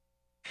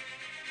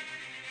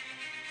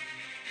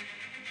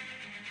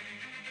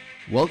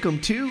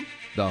Welcome to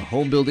the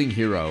Home Building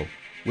Hero,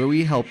 where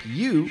we help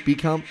you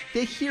become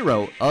the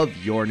hero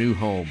of your new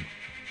home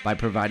by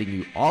providing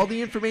you all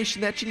the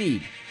information that you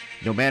need.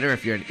 No matter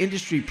if you're an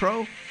industry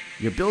pro,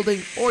 you're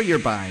building, or you're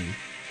buying,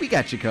 we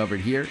got you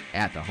covered here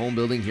at the Home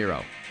Building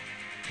Hero.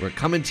 We're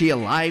coming to you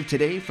live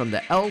today from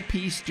the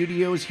LP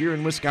Studios here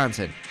in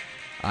Wisconsin.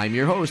 I'm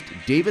your host,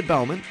 David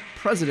Bellman,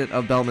 president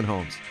of Bellman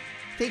Homes.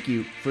 Thank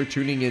you for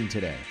tuning in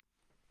today.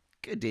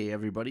 Good day,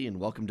 everybody, and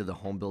welcome to the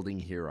Home Building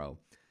Hero.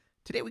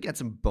 Today we got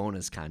some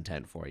bonus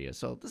content for you.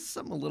 So this is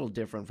something a little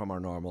different from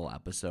our normal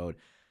episode.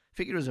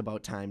 Figured it was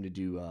about time to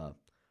do a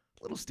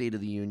little State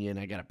of the Union.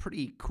 I got a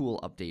pretty cool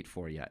update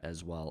for you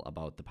as well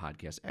about the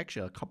podcast.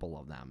 Actually, a couple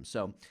of them.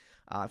 So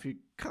if you're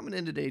coming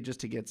in today just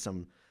to get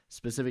some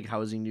specific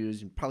housing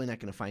news, you're probably not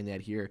going to find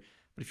that here.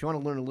 But if you want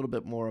to learn a little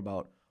bit more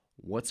about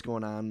what's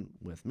going on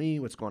with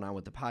me, what's going on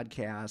with the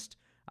podcast,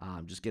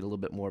 just get a little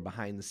bit more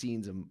behind the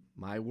scenes of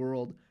my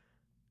world,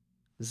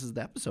 this is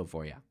the episode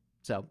for you.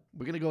 So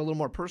we're going to go a little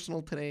more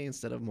personal today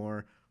instead of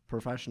more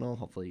professional.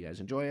 Hopefully you guys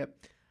enjoy it.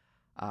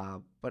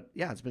 But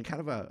yeah, it's been kind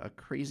of a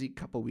crazy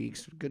couple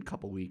weeks, good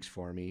couple weeks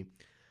for me.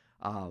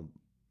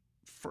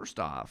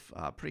 First off,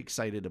 pretty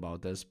excited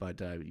about this,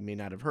 but you may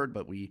not have heard,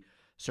 but we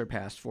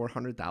surpassed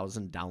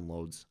 400,000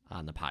 downloads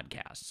on the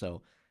podcast.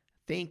 So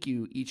thank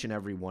you, each and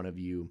every one of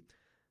you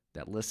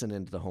that listen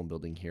into the Home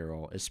Building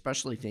Hero.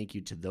 Especially thank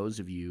you to those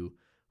of you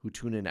who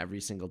tune in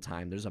every single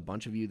time. There's a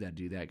bunch of you that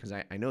do that because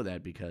I know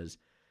that because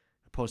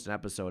post an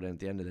episode, and at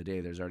the end of the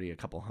day, there's already a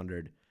couple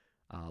hundred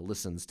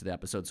listens to the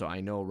episode. So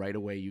I know right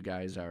away you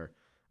guys are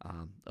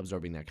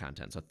absorbing that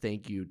content. So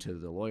thank you to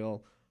the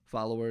loyal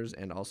followers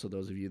and also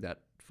those of you that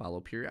follow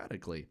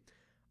periodically.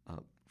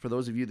 For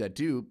those of you that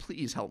do,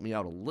 please help me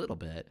out a little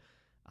bit.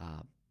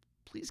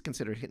 Please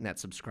consider hitting that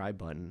subscribe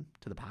button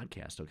to the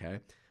podcast, okay?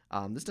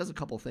 This does a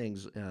couple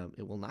things.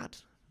 It will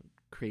not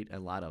create a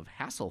lot of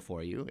hassle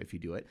for you if you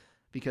do it,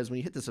 because when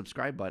you hit the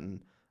subscribe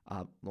button,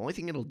 the only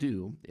thing it'll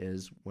do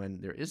is when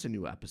there is a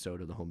new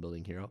episode of the Home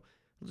Building Hero,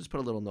 it'll just put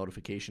a little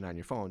notification on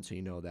your phone so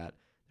you know that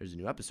there's a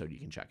new episode you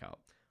can check out.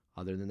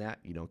 Other than that,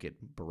 you don't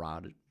get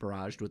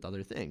barraged with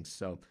other things.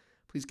 So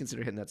please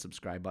consider hitting that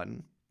subscribe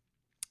button.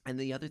 And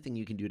the other thing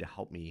you can do to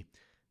help me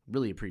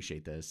really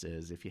appreciate this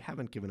is if you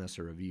haven't given us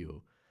a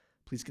review,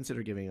 please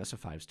consider giving us a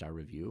 5-star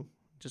review.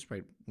 Just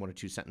write 1 or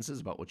 2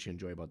 sentences about what you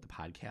enjoy about the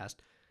podcast.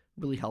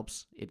 Really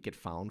helps it get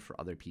found for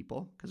other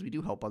people because we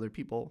do help other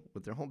people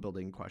with their home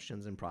building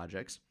questions and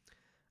projects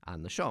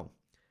on the show.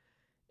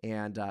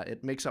 And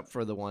it makes up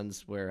for the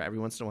ones where every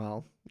once in a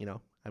while,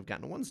 I've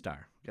gotten a 1-star,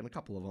 I've gotten a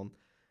couple of them.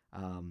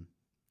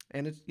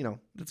 And it's,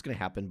 that's going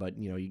to happen, but,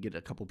 you get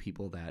a couple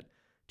people that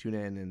tune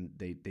in and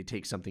they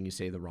take something you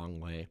say the wrong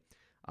way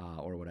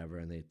or whatever,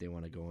 and they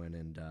want to go in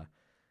and,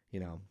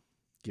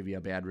 give you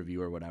a bad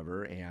review or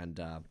whatever,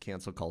 and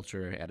cancel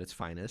culture at its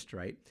finest,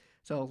 right?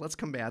 So let's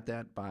combat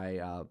that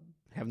by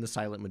having the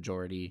silent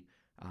majority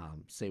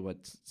say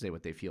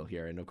what they feel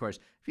here. And of course,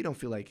 if you don't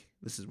feel like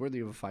this is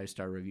worthy of a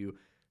 5-star review,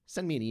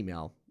 send me an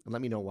email and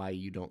let me know why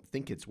you don't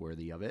think it's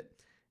worthy of it,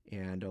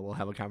 and we'll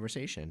have a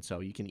conversation. So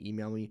you can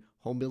email me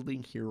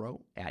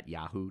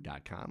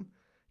homebuildinghero@yahoo.com.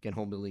 Again,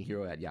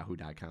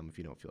 homebuildinghero@yahoo.com if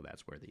you don't feel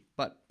that's worthy.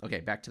 But okay,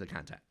 back to the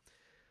content.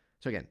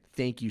 So again,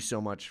 thank you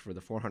so much for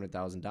the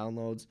 400,000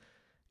 downloads,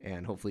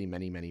 and hopefully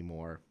many, many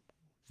more.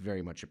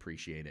 Very much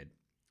appreciated.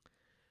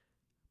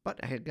 But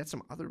I had got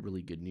some other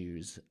really good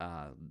news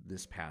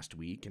this past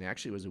week, and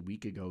actually it was a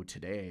week ago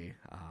today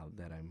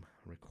that I'm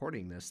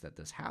recording that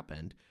this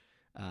happened.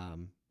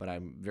 But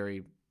I'm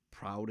very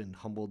proud and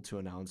humbled to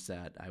announce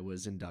that I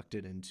was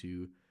inducted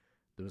into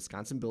the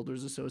Wisconsin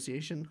Builders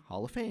Association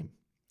Hall of Fame.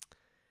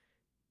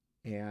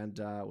 And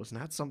it was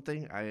not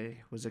something I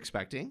was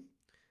expecting.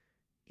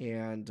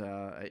 And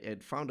I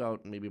had found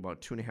out maybe about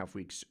 2.5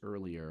 weeks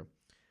earlier.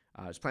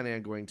 I was planning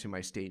on going to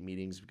my state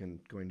meetings. I've been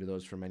going to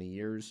those for many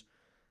years.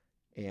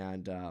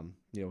 And, I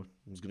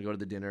was going to go to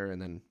the dinner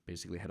and then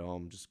basically head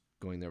home, just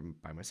going there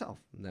by myself.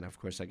 And then, of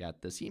course, I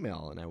got this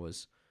email, and I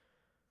was,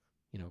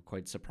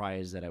 quite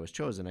surprised that I was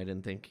chosen. I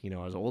didn't think, I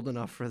was old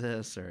enough for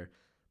this or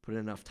put in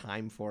enough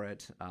time for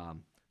it.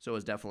 So it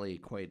was definitely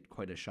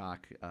quite a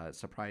shock,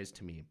 surprise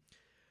to me.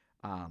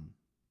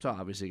 So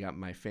obviously got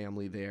my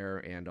family there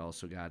and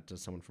also got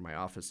someone from my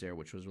office there,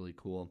 which was really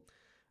cool.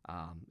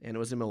 And it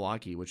was in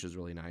Milwaukee, which is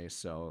really nice.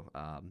 So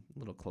a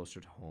little closer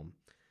to home.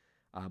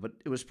 But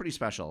it was pretty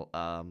special.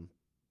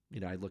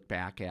 I look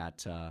back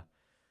at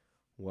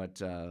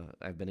what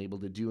I've been able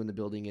to do in the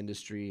building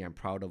industry. I'm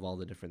proud of all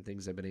the different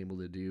things I've been able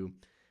to do.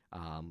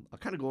 I'll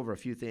kind of go over a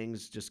few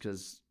things just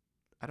because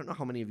I don't know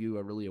how many of you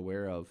are really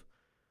aware of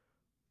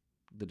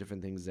the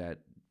different things that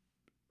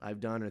I've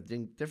done or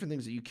different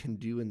things that you can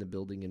do in the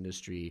building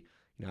industry.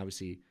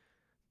 Obviously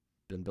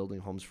been building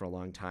homes for a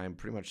long time,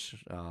 pretty much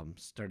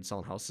started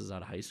selling houses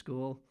out of high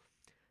school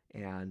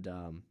and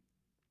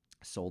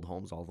sold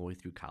homes all the way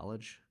through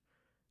college.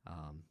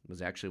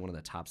 Was actually one of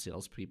the top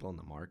salespeople in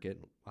the market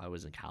while I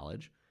was in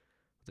college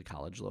with the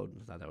college load.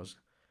 I thought that was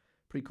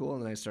pretty cool.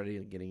 And then I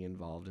started getting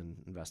involved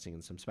in investing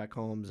in some spec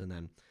homes and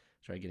then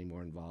started getting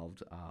more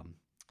involved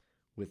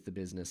with the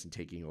business and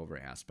taking over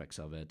aspects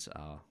of it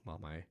while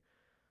my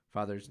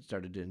father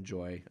started to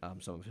enjoy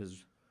some of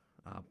his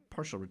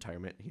partial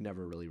retirement. He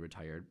never really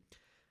retired.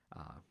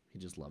 He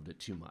just loved it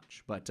too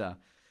much. But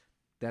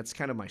that's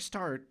kind of my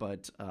start,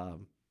 but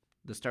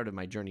the start of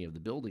my journey of the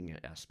building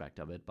aspect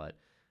of it. But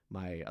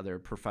my other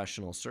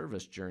professional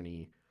service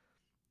journey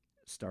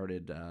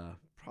started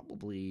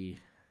probably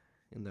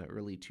in the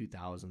early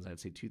 2000s. I'd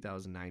say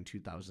 2009,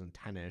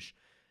 2010-ish,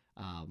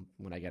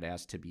 when I got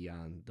asked to be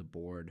on the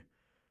board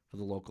for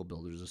the local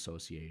builders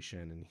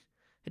association, and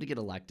had to get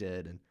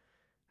elected, and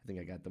I think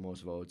I got the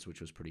most votes,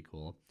 which was pretty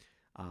cool,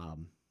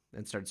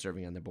 and started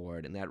serving on the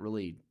board. And that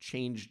really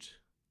changed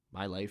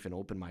my life and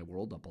opened my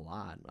world up a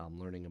lot,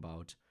 learning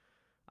about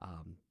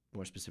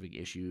more specific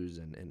issues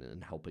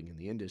and helping in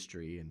the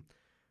industry. And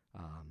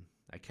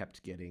I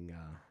kept getting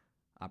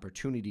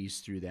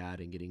opportunities through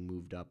that and getting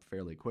moved up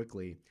fairly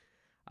quickly.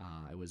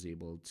 I was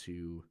able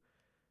to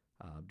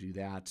do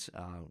that,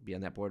 be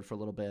on that board for a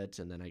little bit,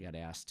 and then I got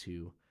asked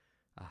to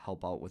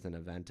help out with an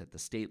event at the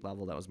state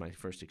level. That was my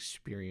first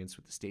experience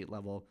with the state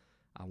level.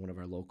 One of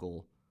our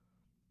local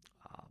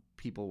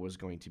people was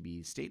going to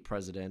be state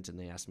president, and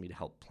they asked me to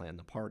help plan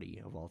the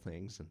party, of all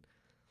things. And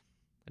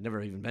I'd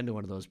never even been to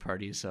one of those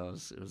parties, so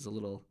it was a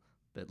little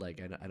bit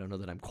like, I don't know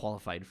that I'm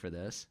qualified for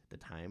this at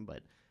the time,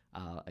 but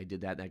I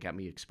did that, and that got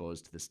me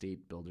exposed to the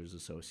State Builders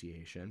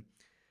Association.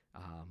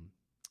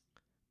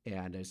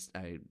 And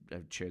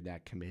I've chaired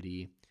that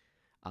committee.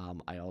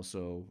 I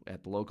also,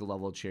 at the local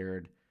level,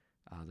 chaired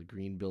the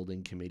Green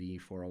Building Committee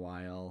for a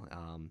while,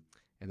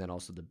 and then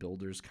also the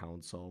Builders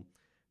Council,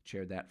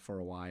 chaired that for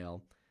a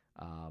while.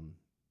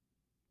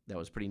 That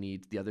was pretty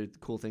neat. The other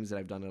cool things that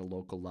I've done at a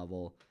local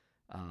level,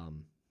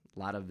 a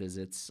lot of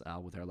visits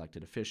with our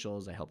elected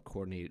officials. I helped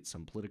coordinate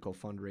some political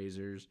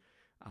fundraisers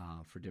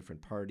for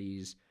different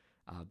parties.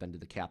 I've been to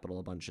the Capitol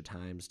a bunch of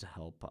times to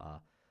help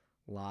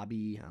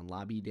lobby on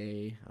Lobby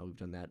Day. We've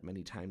done that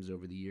many times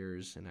over the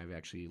years, and I've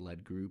actually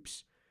led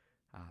groups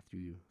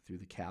through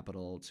the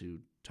Capitol to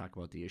talk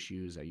about the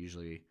issues. I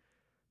usually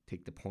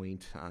take the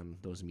point on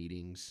those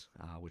meetings,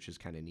 which is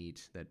kind of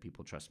neat that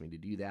people trust me to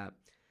do that.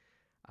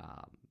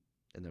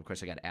 And then, of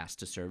course, I got asked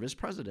to serve as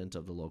president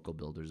of the local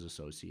Builders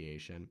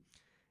Association,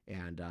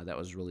 and that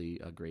was really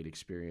a great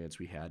experience.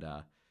 We had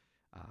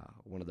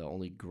one of the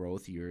only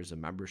growth years of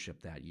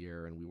membership that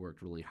year, and we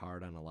worked really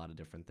hard on a lot of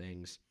different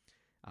things.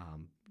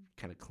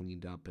 Kind of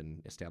cleaned up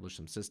and established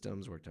some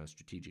systems, worked on a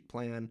strategic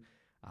plan.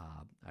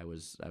 I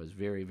was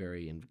very,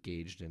 very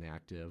engaged and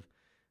active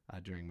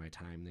during my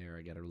time there.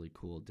 I got a really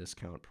cool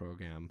discount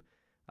program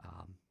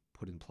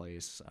put in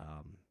place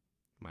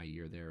my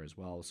year there as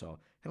well. So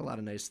had a lot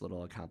of nice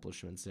little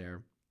accomplishments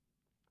there.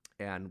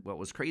 And what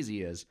was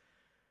crazy is,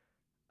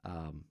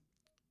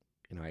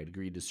 I had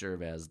agreed to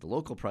serve as the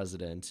local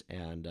president,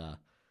 and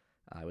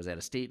I was at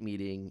a state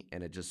meeting,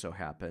 and it just so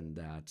happened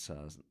that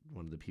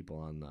one of the people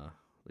on the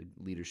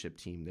leadership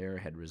team there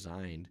had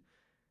resigned,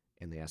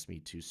 and they asked me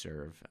to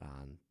serve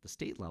on the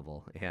state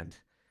level. And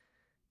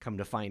come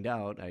to find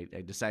out, I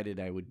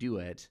decided I would do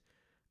it,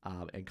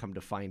 and come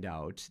to find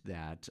out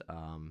that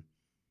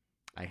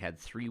I had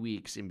 3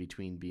 weeks in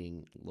between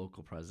being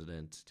local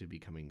president to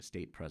becoming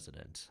state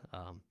president.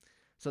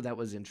 So that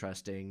was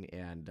interesting,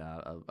 and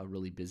a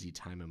really busy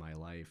time in my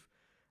life,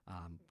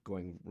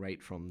 going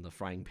right from the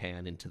frying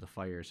pan into the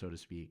fire, so to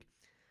speak.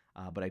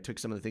 But I took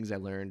some of the things I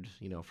learned,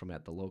 from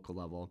at the local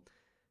level,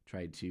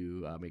 tried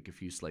to make a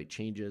few slight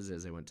changes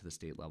as I went to the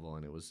state level,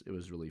 and it was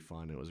really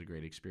fun. It was a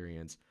great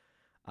experience.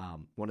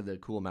 One of the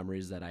cool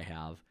memories that I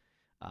have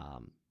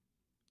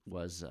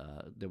was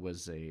there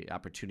was a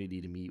opportunity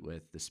to meet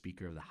with the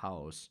Speaker of the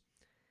House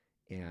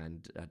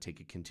and take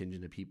a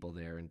contingent of people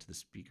there into the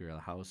Speaker of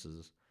the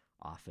House's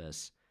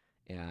office,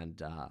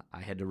 and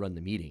I had to run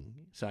the meeting.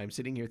 So I'm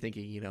sitting here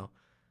thinking, I'm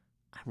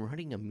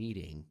running a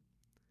meeting,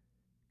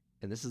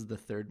 and this is the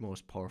third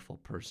most powerful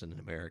person in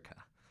America,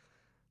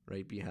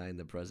 right behind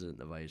the president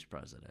and the vice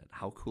president.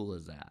 How cool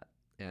is that?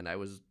 And I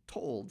was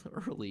told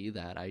early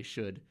that I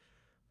should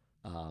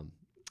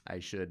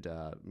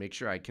make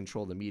sure I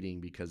control the meeting,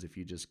 because if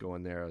you just go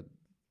in there,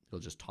 he'll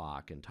just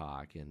talk and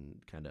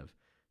kind of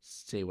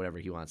say whatever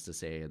he wants to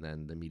say, and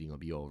then the meeting will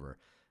be over.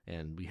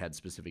 And we had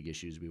specific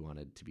issues we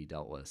wanted to be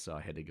dealt with, so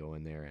I had to go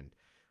in there and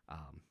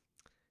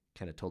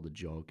kind of told a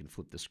joke and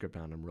flipped the script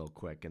on him real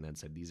quick, and then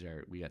said,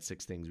 we got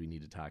 6 things we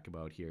need to talk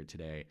about here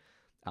today.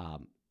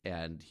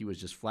 And he was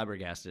just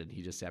flabbergasted.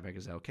 He just sat back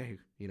and said, okay,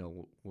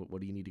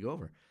 what do you need to go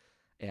over?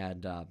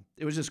 And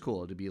it was just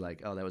cool to be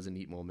like, oh, that was a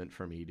neat moment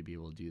for me to be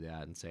able to do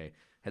that and say,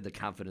 had the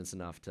confidence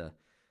enough to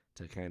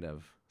kind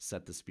of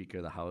set the Speaker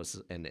of the House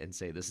and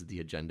say, this is the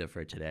agenda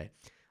for today.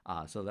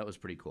 So that was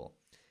pretty cool.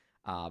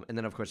 And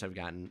then, of course, I've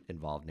gotten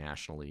involved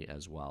nationally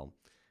as well.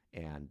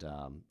 And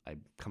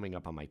I'm coming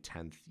up on my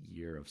 10th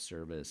year of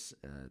service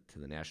to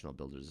the National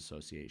Builders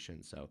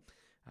Association. So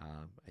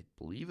I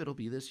believe it'll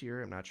be this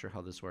year. I'm not sure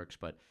how this works,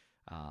 but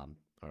or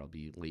it'll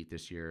be late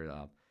this year.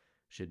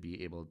 Should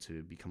be able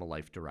to become a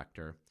life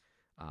director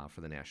for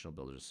the National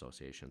Builders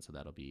Association. So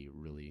that'll be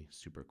really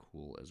super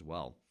cool as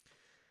well.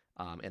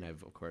 And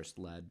I've, of course,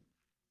 led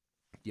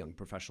Young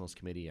Professionals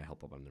Committee. I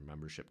help them on their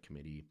membership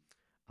committee,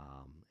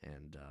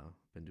 and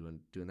been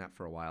doing that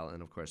for a while.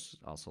 And of course,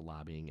 also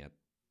lobbying at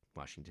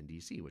Washington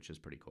D.C., which is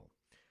pretty cool.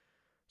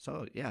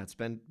 So yeah, it's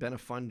been a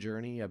fun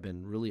journey. I've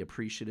been really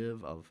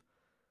appreciative of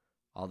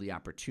all the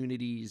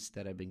opportunities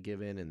that I've been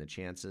given and the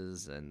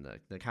chances and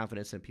the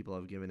confidence that people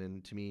have given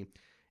into me.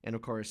 And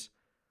of course,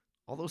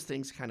 all those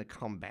things kind of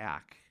come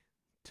back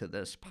to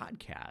this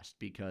podcast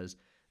because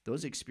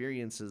those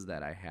experiences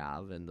that I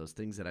have and those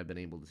things that I've been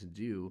able to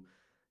do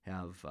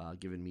have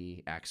given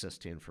me access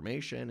to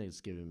information.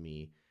 It's given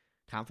me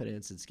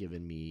confidence. It's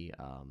given me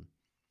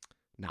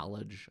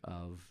knowledge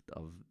of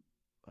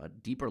a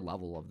deeper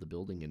level of the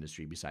building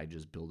industry besides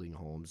just building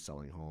homes,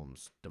 selling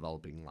homes,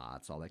 developing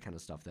lots, all that kind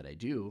of stuff that I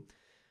do.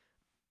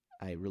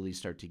 I really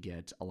start to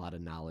get a lot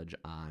of knowledge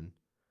on,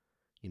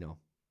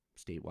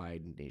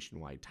 statewide and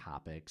nationwide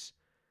topics.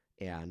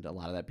 And a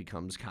lot of that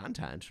becomes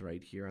content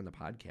right here on the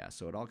podcast.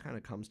 So it all kind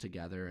of comes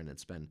together, and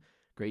it's been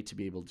great to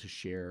be able to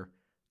share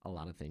a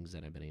lot of things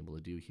that I've been able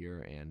to do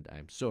here. And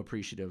I'm so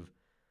appreciative,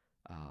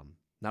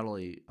 not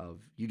only of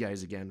you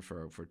guys again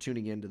for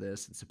tuning into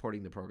this and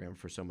supporting the program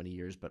for so many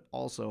years, but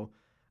also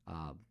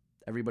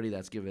everybody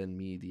that's given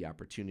me the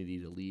opportunity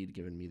to lead,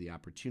 given me the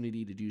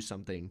opportunity to do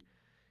something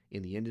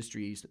in the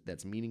industry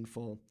that's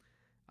meaningful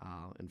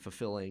and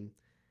fulfilling.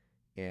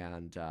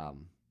 And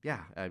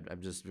I'm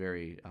just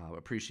very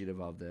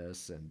appreciative of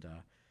this, and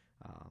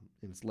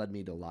it's led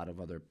me to a lot of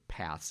other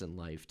paths in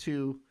life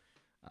too.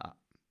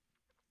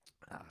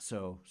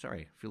 So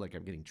sorry, I feel like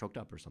I'm getting choked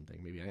up or something.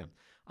 Maybe I am.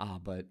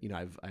 But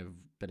I've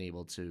been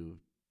able to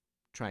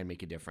try and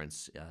make a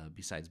difference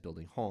besides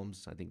building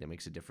homes. I think that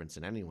makes a difference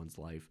in anyone's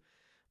life,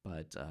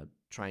 but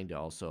trying to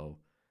also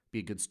be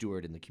a good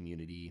steward in the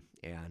community.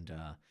 And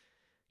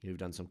we've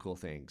done some cool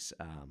things.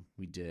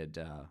 We did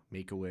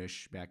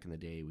Make-A-Wish back in the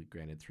day. We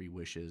granted 3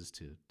 wishes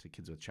to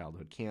kids with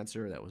childhood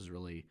cancer. That was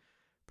really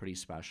pretty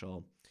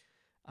special.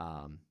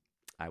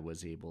 I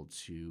was able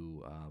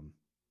to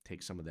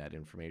take some of that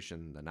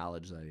information, the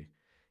knowledge that I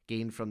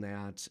gained from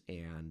that,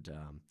 and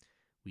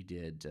we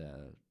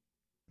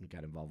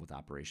got involved with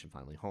Operation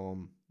Finally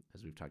Home,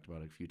 as we've talked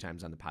about a few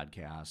times on the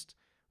podcast.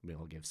 We've been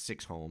able to give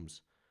 6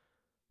 homes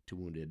to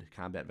wounded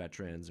combat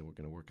veterans, and we're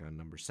going to work on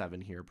number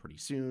 7 here pretty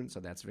soon. So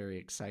that's very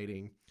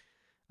exciting.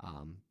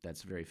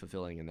 That's very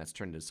fulfilling, and that's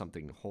turned into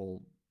something a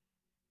whole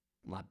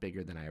lot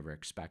bigger than I ever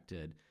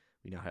expected.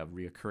 We now have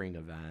reoccurring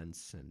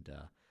events, and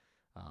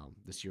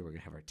this year we're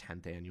going to have our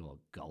 10th annual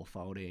golf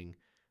outing.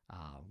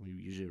 We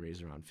usually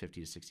raise around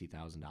 $50,000 to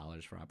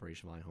 $60,000 for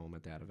Operation Finally Home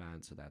at that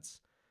event, so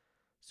that's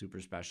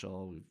super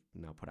special. We've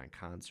now put on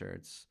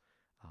concerts.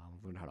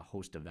 We've learned how to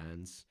host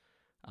events.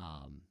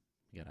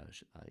 We got an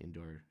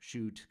indoor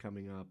shoot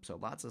coming up. So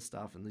lots of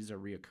stuff. And these are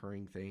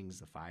reoccurring things,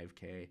 the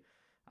 5K,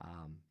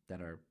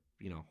 that are,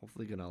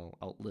 hopefully going to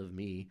outlive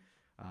me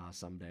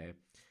someday,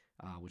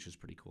 which is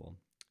pretty cool.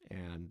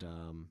 And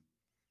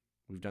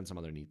we've done some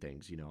other neat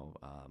things,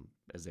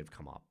 as they've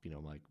come up,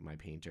 like my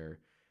painter.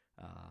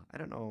 I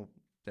don't know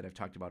that I've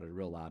talked about it a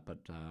real lot, but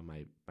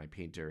my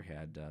painter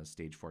had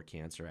stage 4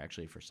 cancer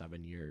actually for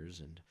 7 years.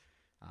 And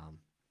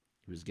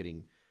he was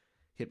getting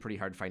hit pretty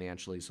hard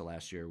financially. So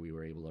last year we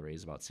were able to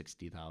raise about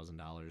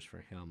 $60,000 for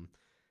him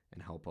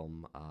and help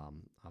him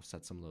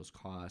offset some of those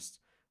costs.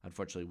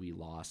 Unfortunately, we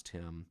lost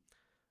him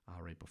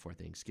right before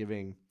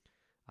Thanksgiving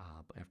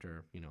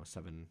after a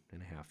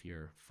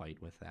 7.5-year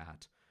fight with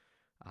that.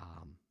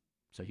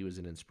 So he was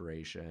an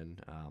inspiration.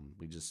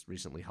 We just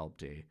recently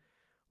helped a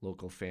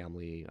local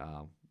family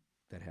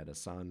that had a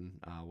son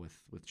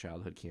with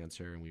childhood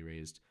cancer, and we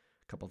raised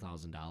a couple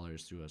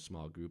 $1,000s through a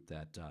small group,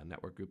 that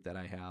network group that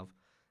I have.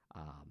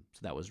 So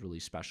that was really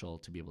special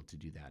to be able to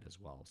do that as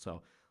well.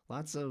 So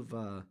lots of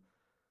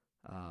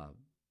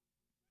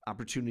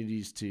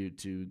opportunities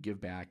to give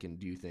back and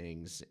do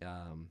things.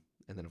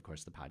 And then, of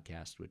course, the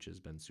podcast, which has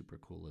been super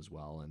cool as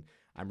well. And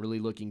I'm really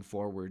looking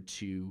forward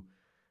to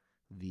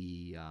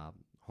the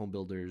Home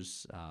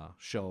Builders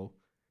show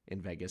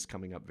in Vegas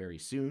coming up very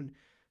soon.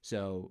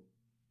 So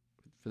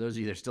for those of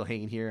you that are still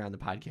hanging here on the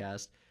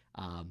podcast,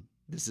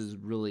 this is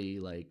really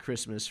like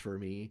Christmas for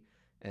me.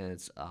 And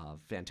it's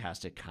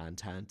fantastic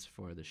content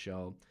for the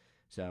show.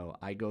 So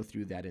I go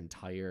through that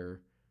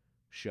entire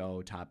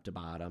show top to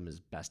bottom as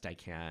best I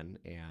can,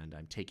 and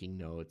I'm taking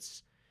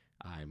notes.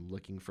 I'm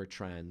looking for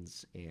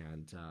trends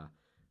and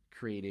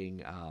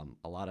creating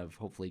a lot of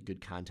hopefully good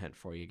content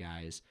for you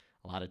guys,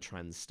 a lot of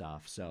trend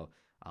stuff. So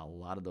a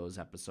lot of those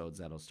episodes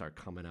that'll start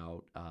coming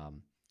out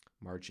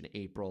March and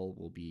April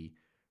will be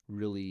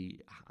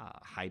really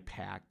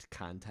high-packed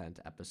content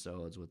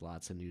episodes with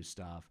lots of new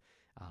stuff.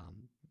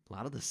 A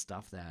lot of the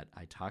stuff that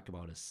I talk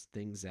about is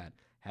things that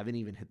haven't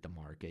even hit the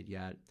market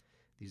yet.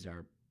 These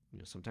are,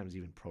 sometimes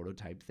even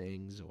prototype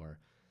things or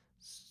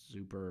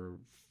super,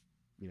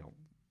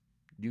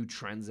 new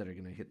trends that are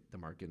going to hit the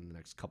market in the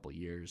next couple of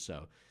years.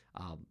 So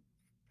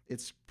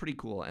it's pretty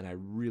cool, and I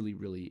really,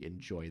 really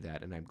enjoy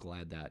that, and I'm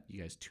glad that you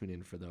guys tune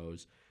in for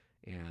those.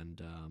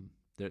 And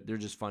they're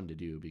just fun to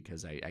do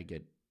because I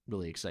get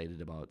really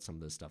excited about some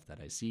of the stuff that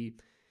I see.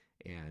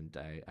 And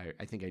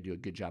I think I do a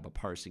good job of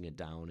parsing it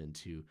down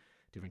into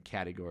different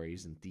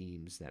categories and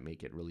themes that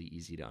make it really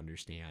easy to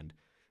understand.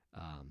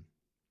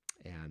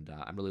 And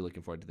I'm really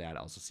looking forward to that.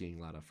 Also seeing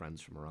a lot of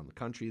friends from around the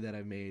country that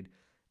I've made.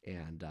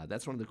 And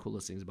that's one of the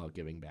coolest things about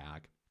giving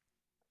back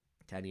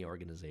to any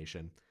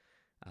organization,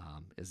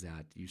 is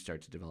that you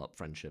start to develop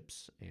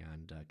friendships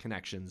and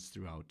connections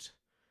throughout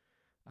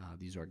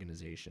these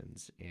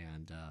organizations.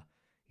 And,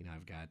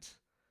 I've got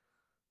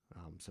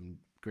some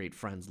great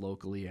friends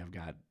locally. I've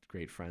got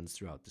great friends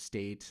throughout the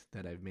state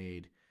that I've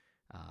made.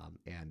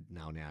 And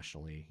now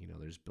nationally,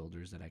 there's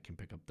builders that I can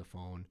pick up the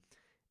phone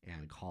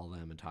and call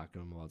them and talk to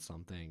them about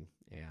something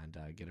and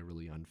get a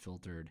really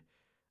unfiltered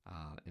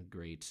and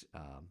great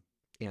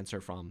answer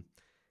from.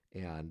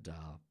 And,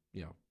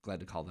 glad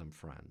to call them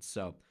friends.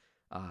 So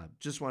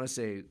just want to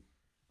say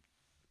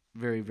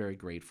very, very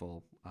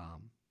grateful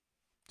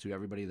to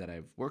everybody that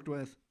I've worked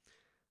with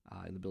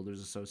in the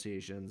Builders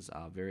Associations.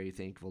 Very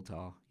thankful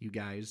to you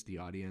guys, the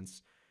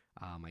audience,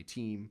 my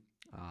team.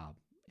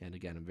 And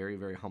again, I'm very,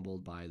 very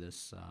humbled by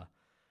this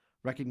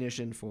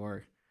recognition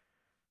for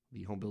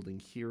the Home Building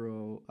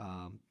Hero,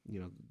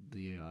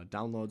 the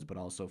downloads, but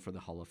also for the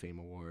Hall of Fame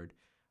Award.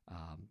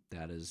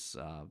 That is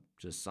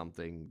just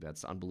something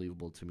that's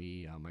unbelievable to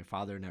me. My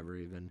father never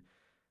even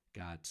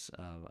got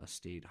a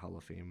state Hall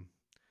of Fame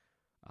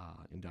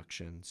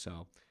induction,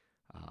 so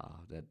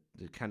that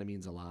it kind of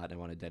means a lot. I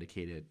want to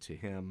dedicate it to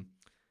him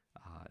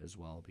as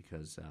well,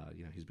 because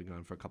he's been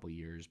gone for a couple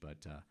years,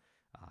 but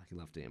he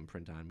left an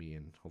imprint on me,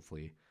 and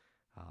hopefully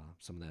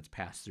some of that's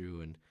passed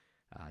through, and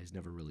he's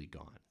never really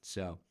gone.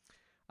 So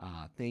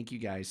thank you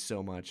guys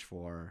so much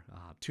for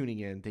tuning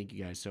in. Thank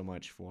you guys so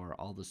much for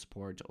all the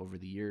support over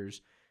the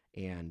years.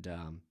 And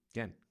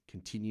again,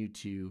 continue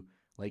to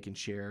like and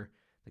share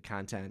the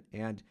content.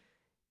 And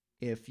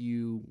if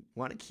you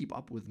want to keep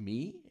up with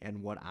me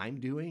and what I'm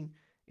doing,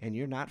 and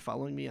you're not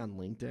following me on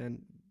LinkedIn,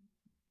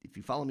 if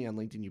you follow me on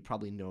LinkedIn, you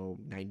probably know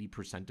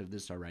 90% of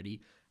this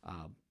already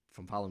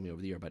from following me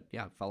over the year. But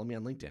yeah, follow me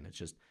on LinkedIn. It's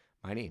just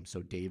my name.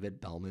 So David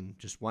Bellman,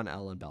 just one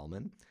L in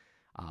Bellman.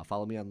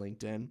 Follow me on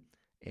LinkedIn.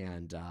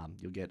 And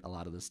you'll get a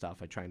lot of this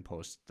stuff. I try and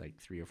post like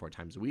 3 or 4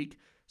 times a week.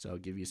 So I'll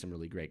give you some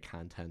really great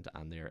content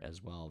on there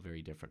as well.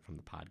 Very different from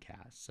the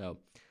podcast. So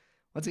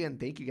once again,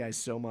 thank you guys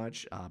so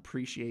much.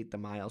 Appreciate the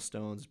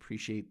milestones.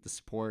 Appreciate the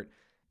support.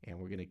 And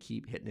we're going to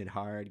keep hitting it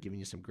hard, giving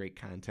you some great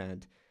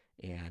content.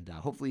 And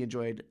hopefully you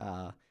enjoyed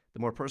the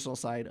more personal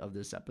side of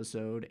this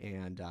episode.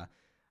 And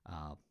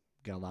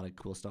got a lot of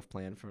cool stuff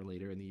planned for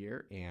later in the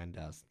year. And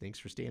thanks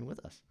for staying with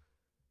us.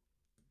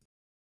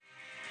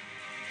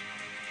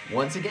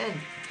 Once again,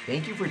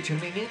 thank you for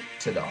tuning in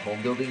to the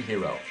Home Building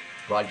Hero,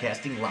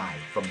 broadcasting live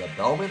from the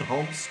Bellman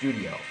Home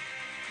Studio.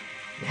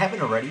 If you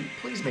haven't already,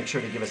 please make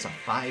sure to give us a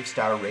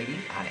 5-star rating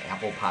on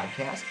Apple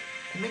Podcasts,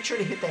 and make sure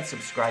to hit that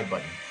subscribe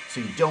button so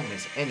you don't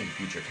miss any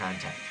future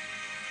content.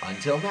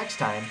 Until next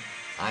time,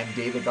 I'm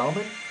David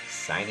Bellman,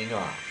 signing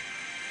off.